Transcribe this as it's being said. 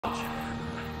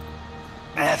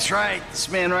That's right. This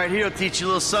man right here will teach you a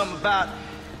little something about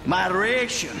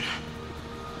moderation.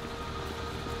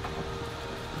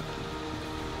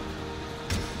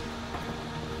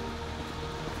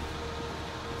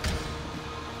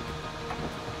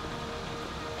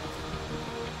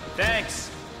 Thanks.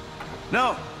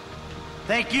 No.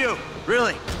 Thank you.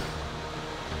 Really.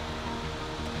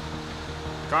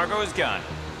 Cargo is gone.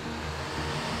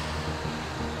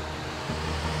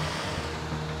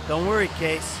 Don't worry,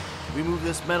 Case. We move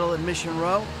this metal in Mission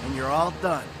Row, and you're all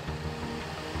done.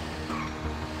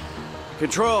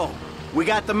 Control, we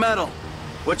got the metal.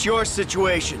 What's your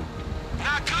situation?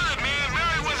 Not good, man.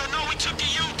 Merriweather know we took the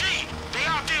UD. They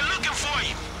out there looking for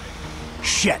you.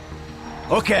 Shit.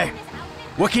 Okay.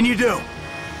 What can you do?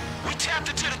 We tapped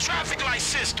into the traffic light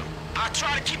system. I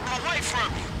try to keep them away from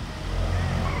you.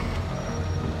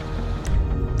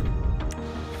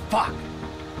 Fuck.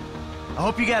 I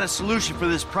hope you got a solution for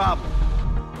this problem.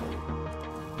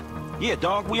 Yeah,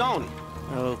 dog, we own it.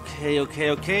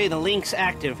 Okay. The link's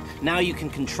active. Now you can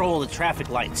control the traffic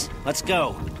lights. Let's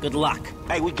go. Good luck.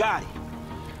 Hey, we got it.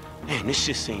 Man, this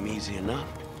shit seem easy enough.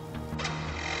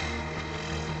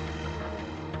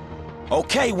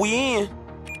 Okay, we in.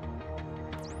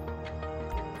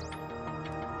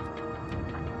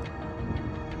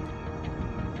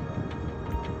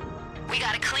 We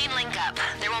got a clean link up.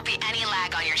 There won't be any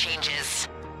lag on your changes.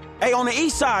 Hey, on the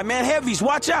east side, man, heavies,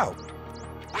 watch out.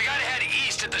 We gotta head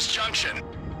east at this junction.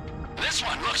 This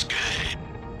one looks good.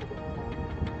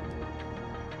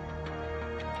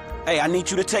 Hey, I need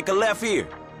you to take a left here.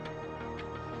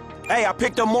 Hey, I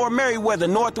picked up more Merriweather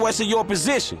northwest of your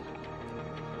position.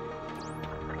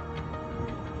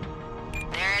 There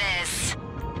it is.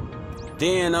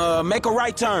 Then, make a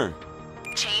right turn.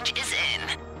 Change is in.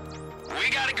 We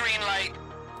got a green light.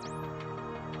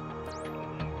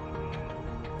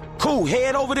 Cool,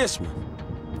 head over this one.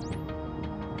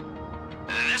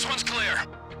 This one's clear.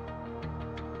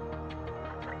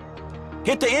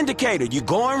 Hit the indicator, you're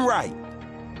going right.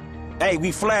 Hey,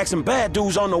 we flagged some bad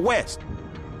dudes on the west.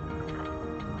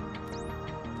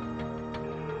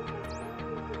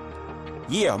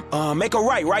 Yeah, make a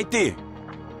right there.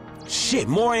 Shit,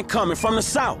 more incoming from the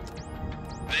south.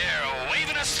 They're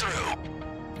waving us through.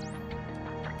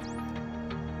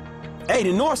 Hey,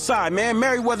 the north side, man,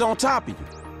 Merriweather on top of you.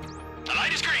 The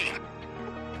light is green.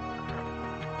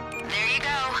 There you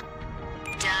go.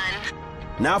 Done.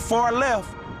 Now far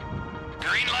left.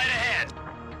 Green light ahead.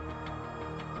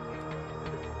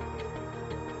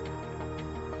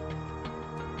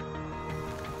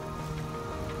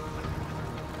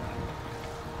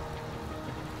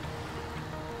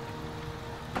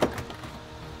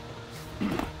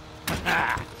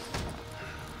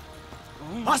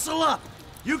 Hustle up!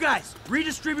 You guys,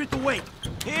 redistribute the weight.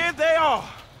 Here they are.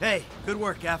 Hey, good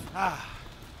work, F.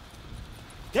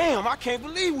 Damn, I can't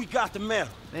believe we got the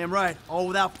medal. Damn right, all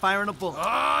without firing a bullet.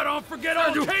 Oh, don't forget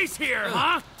our case here,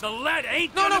 huh? The lead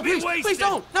ain't gonna be wasted. Please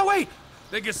don't! No, wait!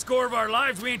 Biggest score of our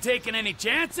lives, we ain't taking any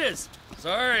chances.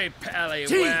 Sorry, Pally,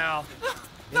 Gee. well...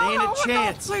 It ain't a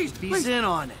chance. No, please, He's in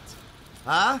on it.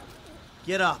 Huh?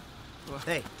 Get up.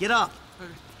 Hey, get up.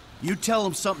 You tell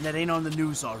him something that ain't on the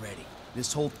news already.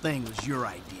 This whole thing was your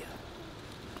idea.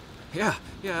 Yeah,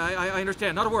 I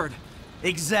understand. Not a word.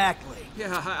 Exactly.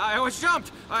 Yeah, I was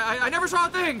jumped. I never saw a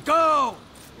thing. Go!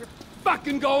 You're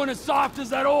fucking going as soft as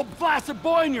that old flaccid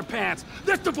boy in your pants.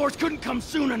 This divorce couldn't come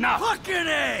soon enough. Fucking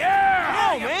A!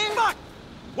 Yeah! Come on, man. Fuck.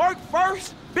 Work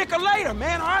first, bicker later,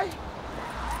 man, all right?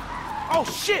 Oh,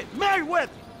 shit,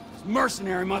 Merriweather. These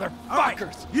mercenary motherfuckers. All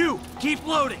right, you, keep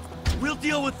loading. We'll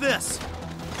deal with this.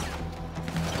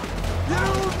 You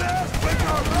mess with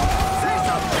your road! Say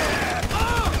something!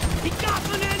 He got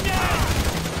one in there!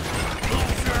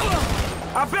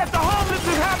 I bet the homeless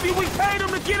is happy we paid them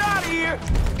to get out of here.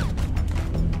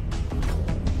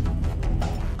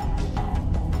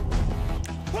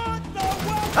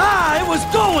 It was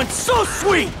going so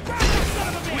sweet! We get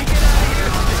out of here.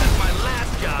 This is my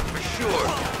last job for sure.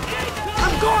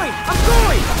 I'm going!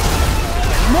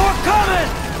 More coming!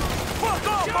 Fuck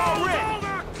off already!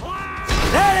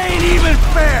 That ain't even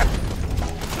fair!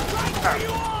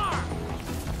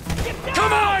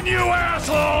 Come on, you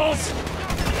assholes!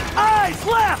 Eyes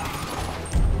left!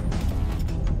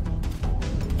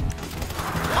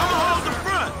 I'ma hold the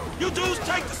front. You dudes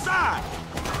take the side.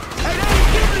 Hey, they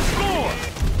ain't getting the score.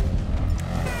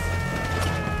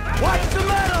 Watch the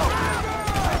metal!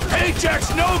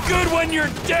 Paycheck's no good when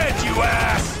you're dead, you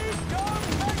ass!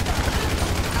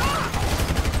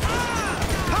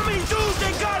 How many dudes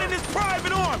they got in this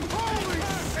private army?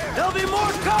 There'll be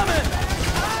more coming!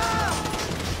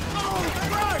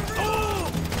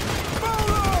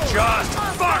 Just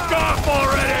fuck off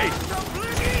already!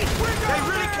 They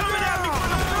really coming at me from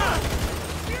the front!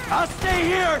 I'll stay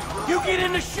here. You get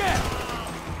in the shed.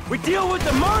 We deal with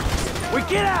the merc. We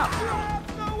get out.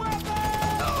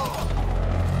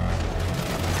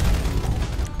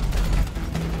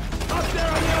 Up there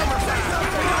on the other side.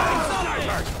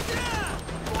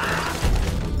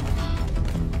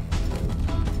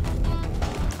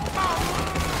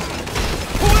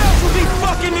 Who else would be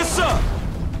fucking this up?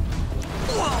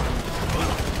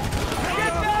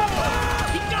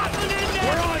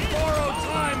 We're on borrowed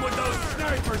time with those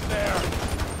snipers there.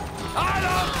 I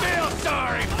don't feel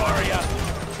sorry for you.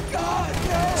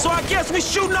 So I guess we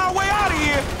shooting our way out of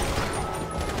here.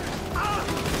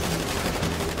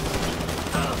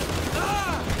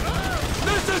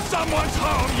 This is someone's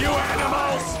home, you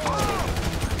animals.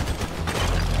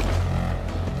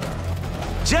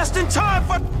 Just in time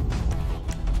for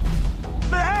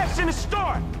the action to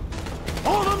start.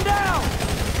 Hold them down.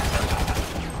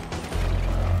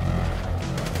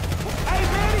 Hey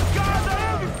man, these guys are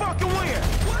every fucking where.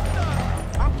 What the?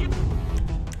 I'm getting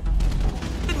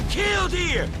killed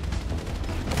here.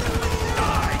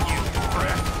 Die, you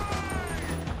prick.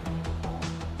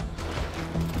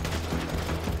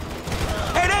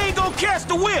 Hey, they ain't gonna catch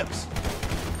the whips.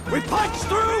 We punch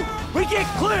through, we get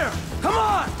clear. Come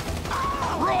on.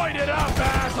 Roid it up,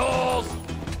 assholes.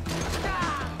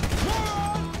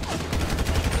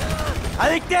 I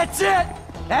think that's it.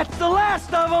 That's the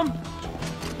last of them.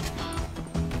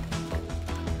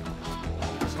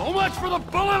 So much for the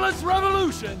bulletless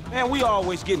revolution. Man, we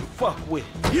always getting fucked with.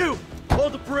 You,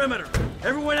 hold the perimeter.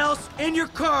 Everyone else, in your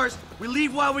cars. We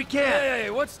leave while we can.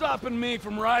 Hey, what's stopping me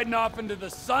from riding off into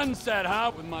the sunset,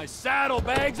 huh? With my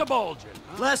saddlebags a-bulging.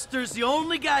 Lester's the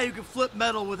only guy who can flip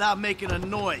metal without making a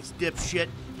noise, dipshit.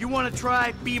 You want to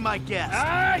try? Be my guest.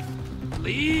 Alright,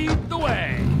 lead the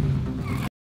way.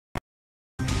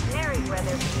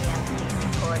 Meriwether PNC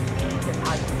report being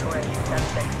depository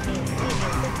suspect being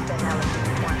seized in Ellis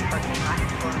 1 parking lot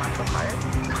for muscle cars.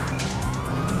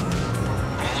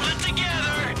 Hold it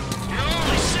together. You're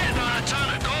only sitting on a ton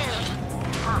of gold.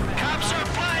 Cops are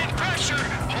applying pressure.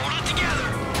 Hold it together.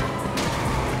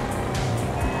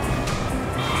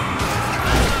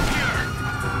 Up here.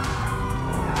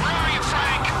 Where are you,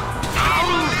 Frank? All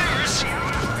yours.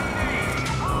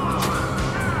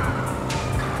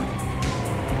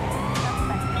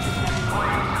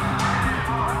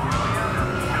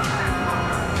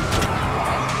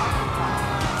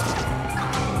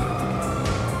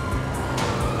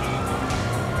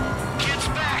 Kids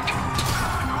back.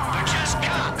 They're just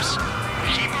cops.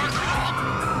 Keep our cool.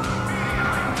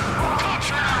 Cops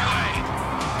are on our way.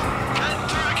 Cutting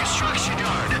through a construction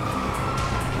yard.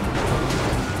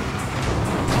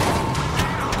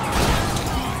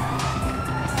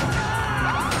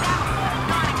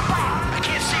 I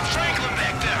can't see Franklin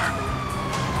back there.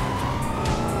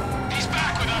 He's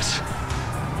back with us.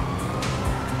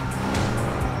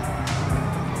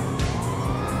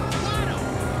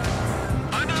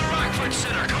 Under the Rockford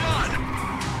Center, come on.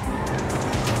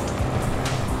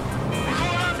 We're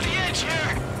going off the edge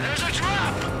here. There's a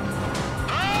drop.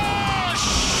 Oh,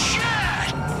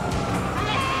 shit!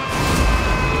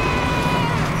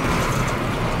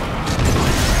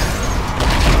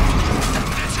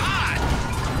 It's hot.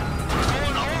 We're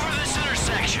going over this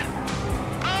intersection.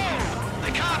 Oh,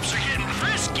 the cops are getting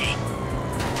frisky.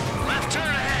 Left turn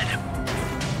ahead.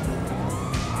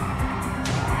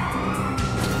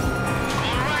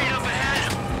 Going right up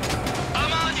ahead.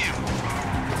 I'm on you.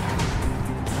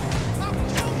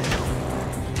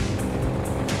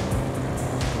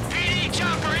 PD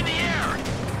chopper in the air.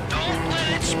 Don't let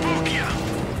it spook you.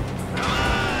 Come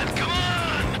on, come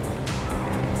on.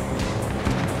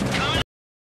 Coming.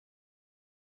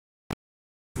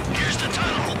 Here's the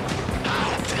tunnel. I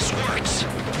hope this works.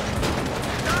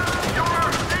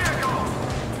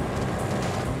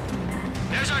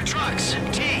 There's our trucks.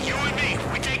 T, you and me.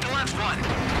 We take the left one.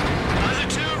 Other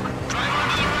two, drive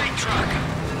onto the right truck.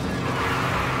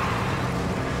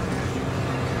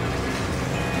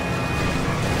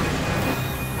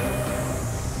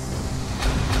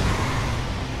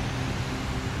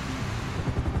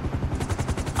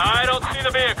 I don't see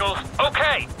the vehicles.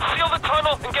 Okay, seal the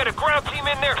tunnel and get a ground team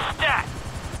in there stat.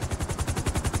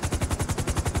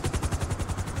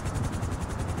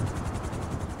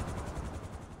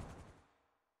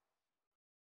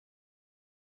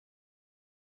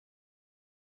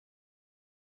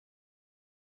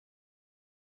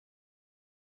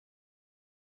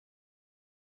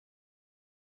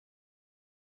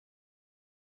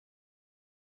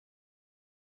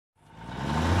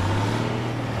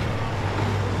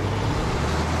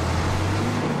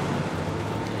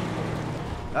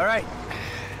 All right.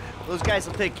 Those guys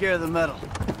will take care of the metal.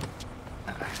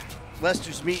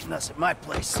 Lester's meeting us at my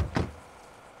place.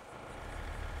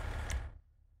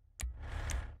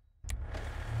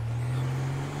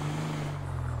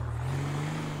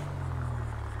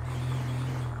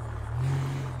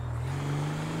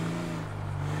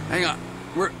 Hang on.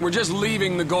 We're just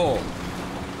leaving the goal.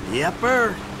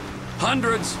 Yepper.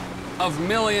 Hundreds of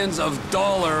millions of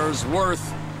dollars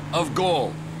worth of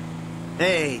gold.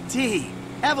 Hey, T,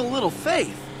 have a little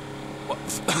faith. What?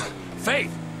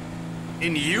 Faith?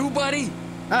 In you, buddy?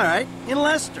 All right, in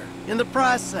Lester, in the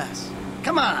process.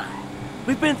 Come on.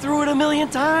 We've been through it a million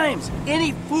times.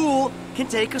 Any fool can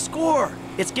take a score.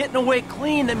 It's getting away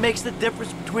clean that makes the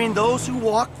difference between those who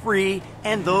walk free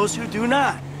and those who do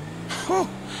not. Whew.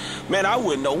 Man, I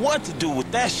wouldn't know what to do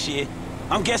with that shit.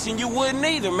 I'm guessing you wouldn't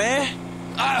either, man.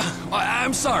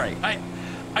 I'm sorry.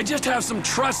 I just have some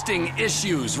trusting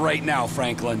issues right now,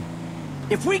 Franklin.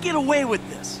 If we get away with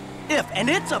this, and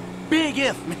it's a big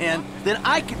if, man, then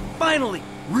I can finally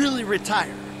really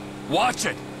retire. Watch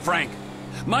it, Frank.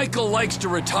 Michael likes to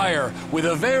retire with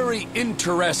a very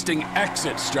interesting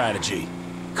exit strategy.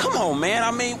 Come on, man.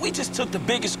 I mean, we just took the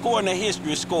biggest score in the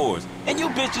history of scores, and you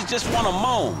bitches just want to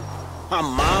moan. My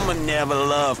mama never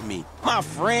loved me. My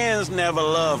friends never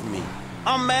loved me.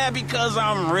 I'm mad because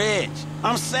I'm rich.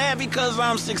 I'm sad because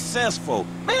I'm successful.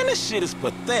 Man, this shit is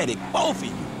pathetic, both of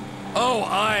you. Oh,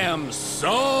 I am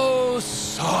so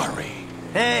sorry.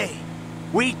 Hey,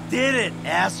 we did it,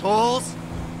 assholes.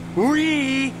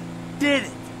 We did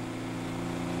it.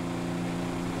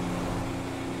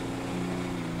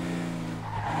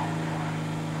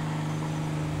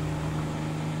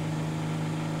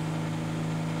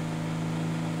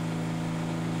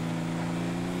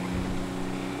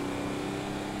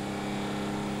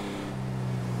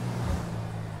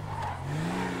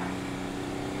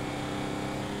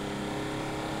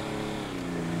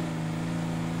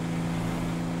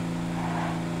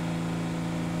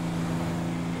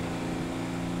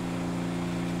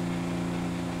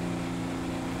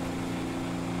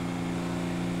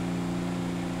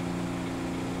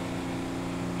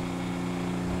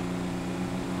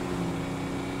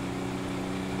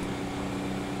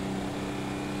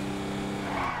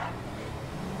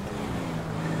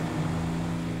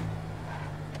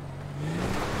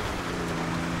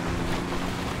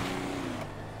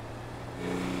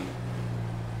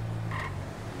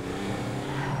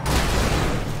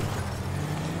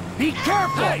 Be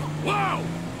careful! Hey, whoa!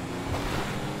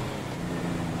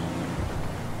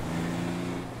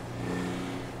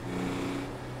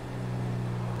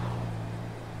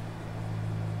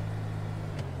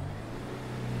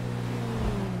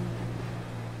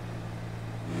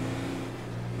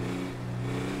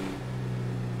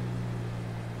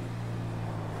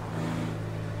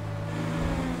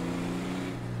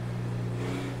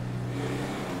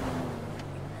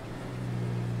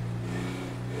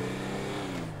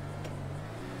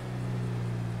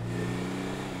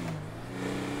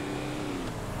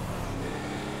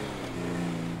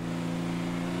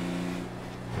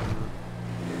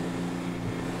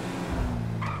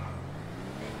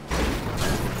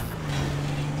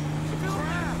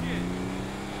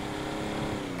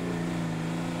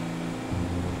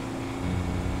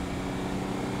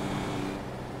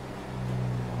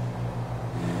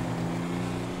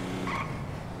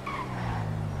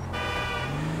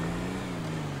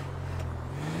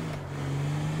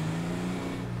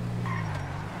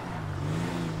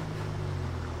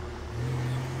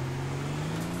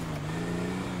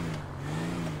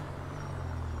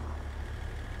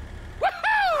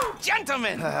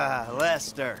 Gentlemen!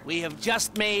 Lester. We have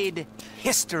just made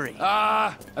history.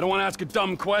 I don't want to ask a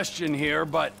dumb question here,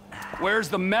 but where's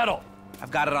the metal? I've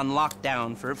got it on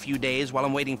lockdown for a few days while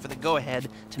I'm waiting for the go-ahead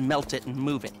to melt it and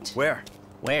move it. Where?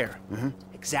 Where?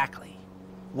 Exactly.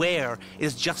 Where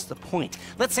is just the point.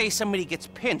 Let's say somebody gets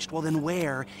pinched, well then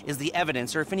where is the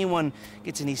evidence? Or if anyone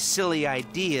gets any silly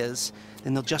ideas,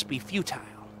 then they'll just be futile.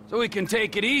 So we can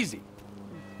take it easy,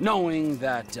 knowing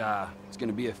that it's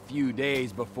gonna be a few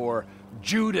days before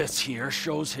Judas here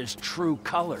shows his true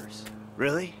colors.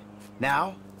 Really?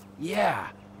 Now? Yeah,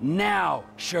 now,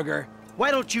 sugar.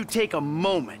 Why don't you take a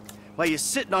moment while you're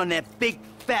sitting on that big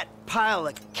fat pile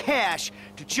of cash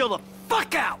to chill the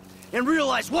fuck out and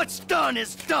realize what's done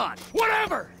is done?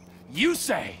 Whatever you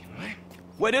say.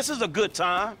 Well, this is a good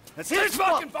time. That's This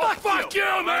fucking fuck you,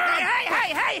 man!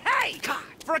 Hey! God,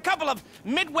 for a couple of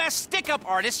Midwest stick-up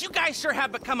artists, you guys sure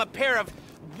have become a pair of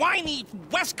whiny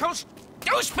West Coast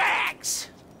douchebags!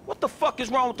 What the fuck is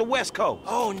wrong with the West Coast?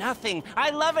 Oh, nothing.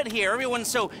 I love it here. Everyone's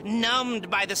so numbed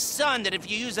by the sun that if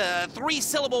you use a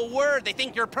 3-syllable word, they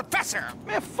think you're a professor.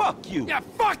 Man, fuck you. Yeah,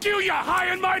 fuck you, you high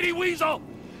and mighty weasel!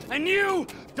 And you,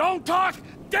 don't talk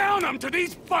down them to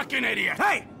these fucking idiots!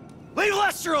 Hey! Leave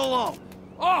Lester alone!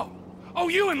 Oh,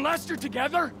 you and Lester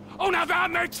together? Oh, now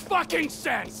that makes fucking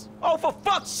sense! Oh, for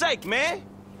fuck's sake, man.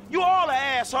 You all are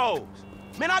assholes.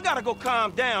 Man, I gotta go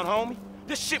calm down, homie.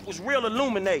 This shit was real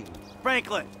illuminating.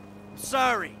 Franklin, I'm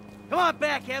sorry. Come on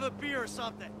back, have a beer or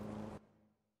something.